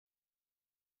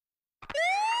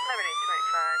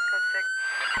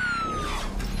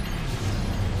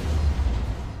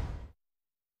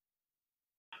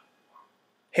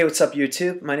Hey, what's up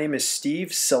YouTube? My name is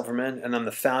Steve Silverman and I'm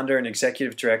the founder and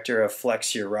executive director of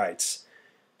Flex Your Rights.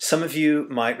 Some of you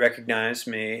might recognize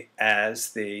me as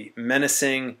the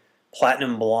menacing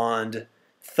platinum blonde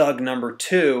thug number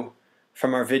 2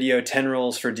 from our video 10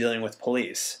 Rules for Dealing with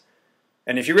Police.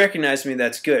 And if you recognize me,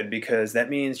 that's good because that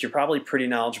means you're probably pretty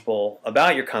knowledgeable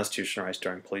about your constitutional rights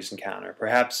during police encounter.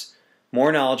 Perhaps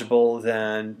more knowledgeable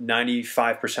than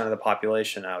 95% of the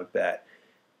population, I would bet.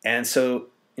 And so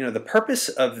the purpose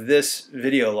of this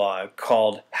video log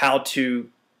called How to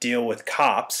Deal with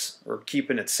Cops, or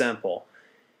Keeping It Simple,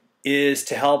 is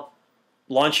to help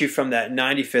launch you from that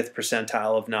 95th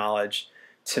percentile of knowledge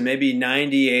to maybe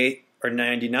 98th or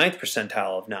 99th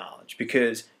percentile of knowledge,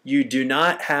 because you do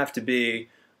not have to be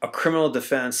a criminal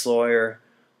defense lawyer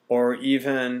or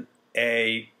even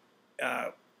a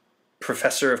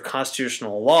professor of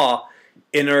constitutional law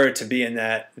in order to be in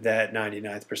that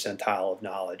 99th percentile of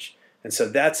knowledge. And so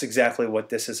that's exactly what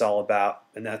this is all about,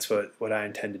 and that's what I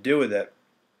intend to do with it.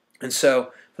 And so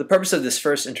for the purpose of this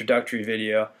first introductory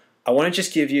video, I want to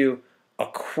just give you a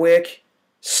quick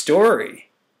story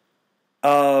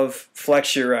of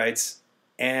Flex Your Rights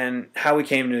and how we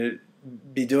came to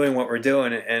be doing what we're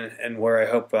doing and where I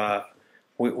hope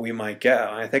we might go.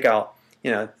 And I think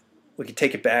we could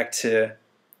take it back to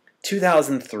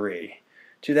 2003.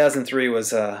 2003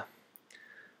 was a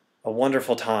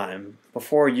wonderful time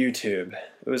before YouTube.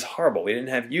 It was horrible. We didn't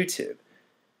have YouTube.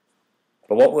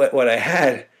 But what I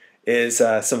had is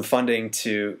some funding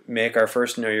to make our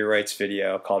first Know Your Rights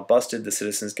video called Busted, the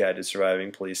Citizen's Guide to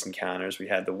Surviving Police Encounters. We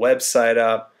had the website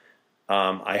up.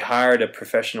 I hired a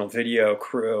professional video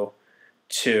crew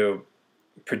to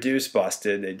produce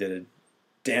Busted. They did a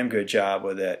damn good job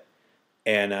with it.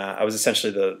 And I was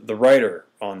essentially the writer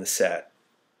on the set.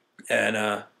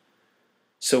 And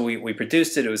so we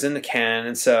produced it. It was in the can,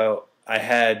 and so I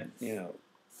had,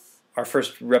 our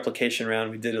first replication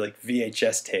round. We did it like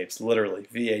VHS tapes, literally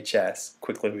VHS.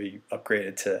 Quickly we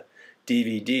upgraded to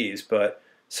DVDs, but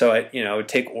so I would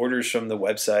take orders from the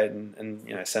website and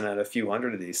I sent out a few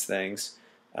hundred of these things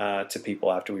to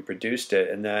people after we produced it,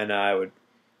 and then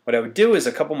what I would do is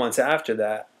a couple months after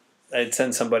that, I'd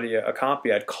send somebody a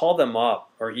copy. I'd call them up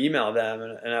or email them,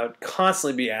 and I would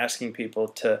constantly be asking people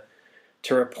to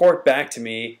report back to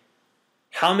me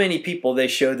how many people they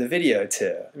showed the video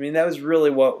to. I mean, that was really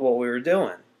what we were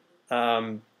doing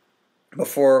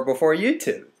before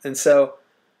YouTube. And so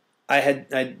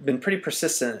I'd been pretty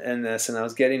persistent in this, and I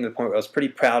was getting to the point where I was pretty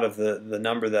proud of the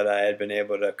number that I had been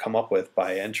able to come up with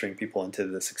by entering people into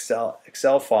this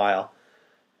Excel file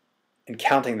and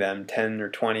counting them 10 or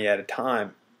 20 at a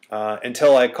time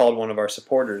until I called one of our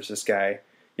supporters, this guy,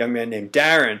 young man named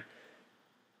Darren.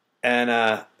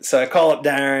 And so I call up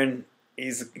Darren.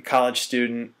 He's a college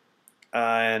student,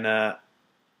 and I'm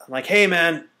like, "Hey,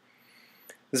 man,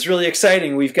 this is really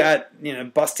exciting. We've got,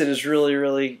 Busted is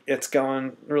really, it's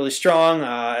going really strong.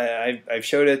 I've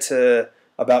showed it to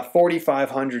about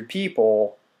 4,500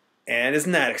 people, and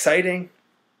isn't that exciting?"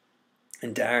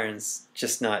 And Darren's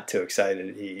just not too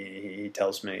excited. He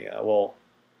tells me, "Well,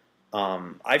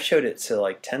 I've showed it to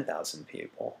like 10,000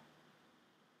 people."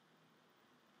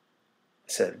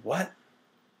 I said, "What?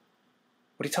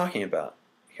 What are you talking about?"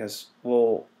 He goes,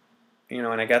 "Well, and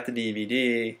I got the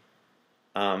DVD.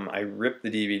 I ripped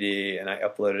the DVD and I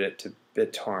uploaded it to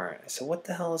BitTorrent." I said, "What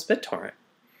the hell is BitTorrent?"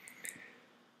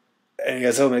 And he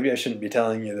goes, "Oh, maybe I shouldn't be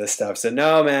telling you this stuff." I said,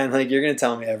 "No, man, like, you're going to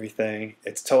tell me everything.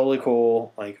 It's totally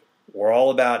cool. Like, we're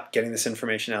all about getting this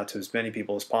information out to as many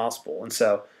people as possible." And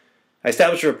so I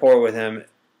established a rapport with him,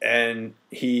 and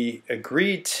he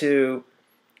agreed to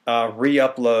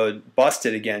re-upload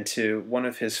Busted again to one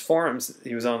of his forums.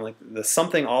 He was on like the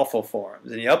Something Awful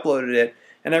forums, and he uploaded it,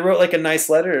 and I wrote like a nice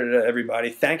letter to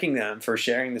everybody thanking them for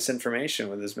sharing this information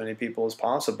with as many people as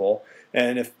possible,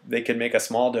 and if they could make a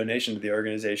small donation to the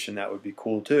organization, that would be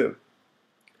cool too.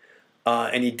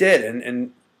 And he did,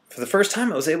 and for the first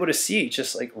time I was able to see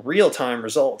just like real-time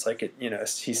results. I could,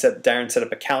 Darren set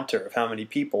up a counter of how many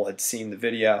people had seen the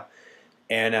video.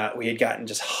 And we had gotten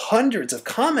just hundreds of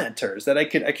commenters that I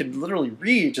could literally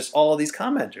read just all of these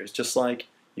commenters, just like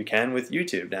you can with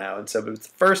YouTube now. And so it was the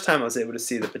first time I was able to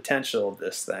see the potential of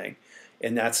this thing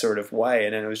in that sort of way.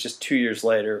 And then it was just 2 years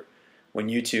later, when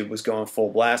YouTube was going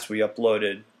full blast, we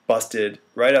uploaded Busted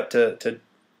right up to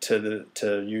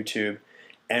YouTube,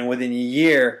 and within a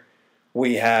year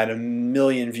we had 1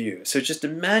 million views. So just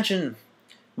imagine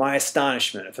my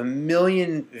astonishment of 1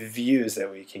 million views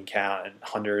that we can count and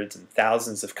hundreds and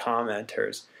thousands of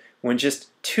commenters, when just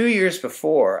 2 years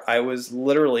before I was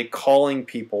literally calling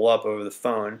people up over the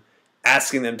phone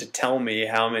asking them to tell me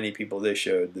how many people they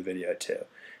showed the video to.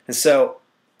 And so,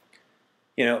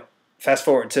 fast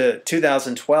forward to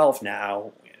 2012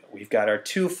 now, we've got our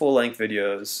 2 full-length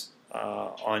videos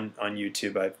on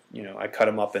YouTube. I cut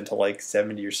them up into like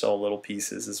 70 or so little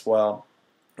pieces as well.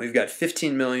 We've got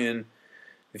 15 million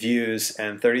views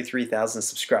and 33,000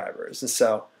 subscribers, and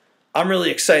so I'm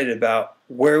really excited about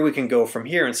where we can go from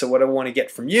here. And so what I want to get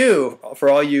from you, for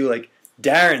all you like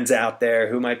Darrens out there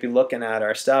who might be looking at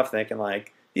our stuff thinking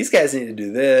like, these guys need to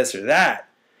do this or that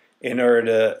in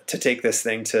order to take this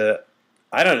thing to,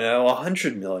 I don't know,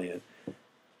 100 million.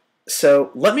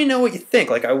 So let me know what you think.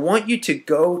 Like, I want you to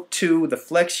go to the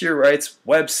Flex Your Rights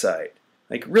website.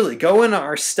 Like, really go into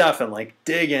our stuff and like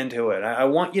dig into it. I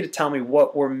want you to tell me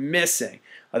what we're missing.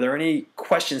 Are there any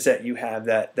questions that you have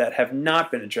that have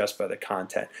not been addressed by the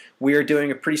content? We are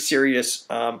doing a pretty serious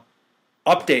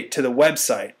update to the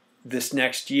website this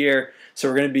next year. So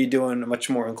we're going to be doing a much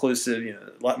more inclusive,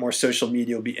 a lot more social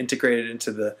media will be integrated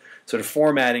into the sort of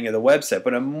formatting of the website.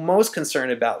 But I'm most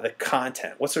concerned about the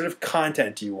content. What sort of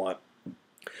content do you want?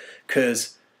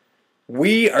 Because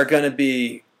we are going to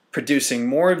be producing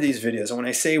more of these videos. And when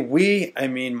I say we, I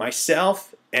mean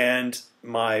myself and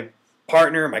my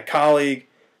partner, my colleague,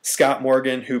 Scott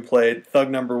Morgan, who played Thug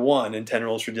Number 1 in 10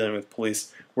 Rules for Dealing with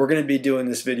Police. We're going to be doing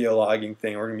this video logging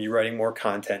thing. We're going to be writing more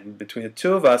content. And between the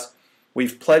 2 of us,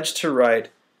 we've pledged to write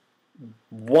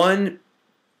 1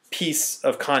 piece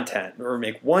of content, or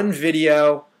make 1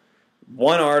 video,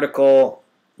 1 article,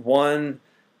 1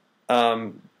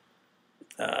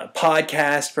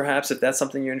 podcast, perhaps, if that's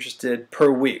something you're interested,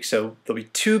 per week. So there'll be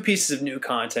 2 pieces of new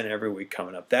content every week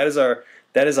coming up. That is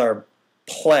our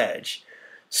pledge.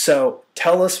 So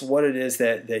tell us what it is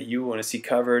that you want to see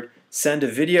covered. Send a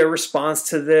video response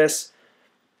to this.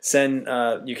 Send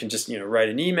you can just write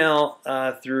an email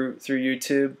through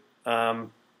YouTube.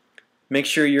 Make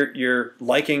sure you're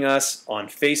liking us on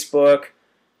Facebook.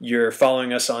 You're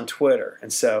following us on Twitter.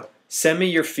 And so send me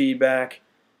your feedback,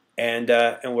 and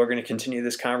we're going to continue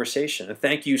this conversation. And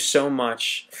thank you so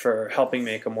much for helping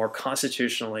make a more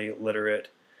constitutionally literate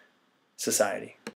society.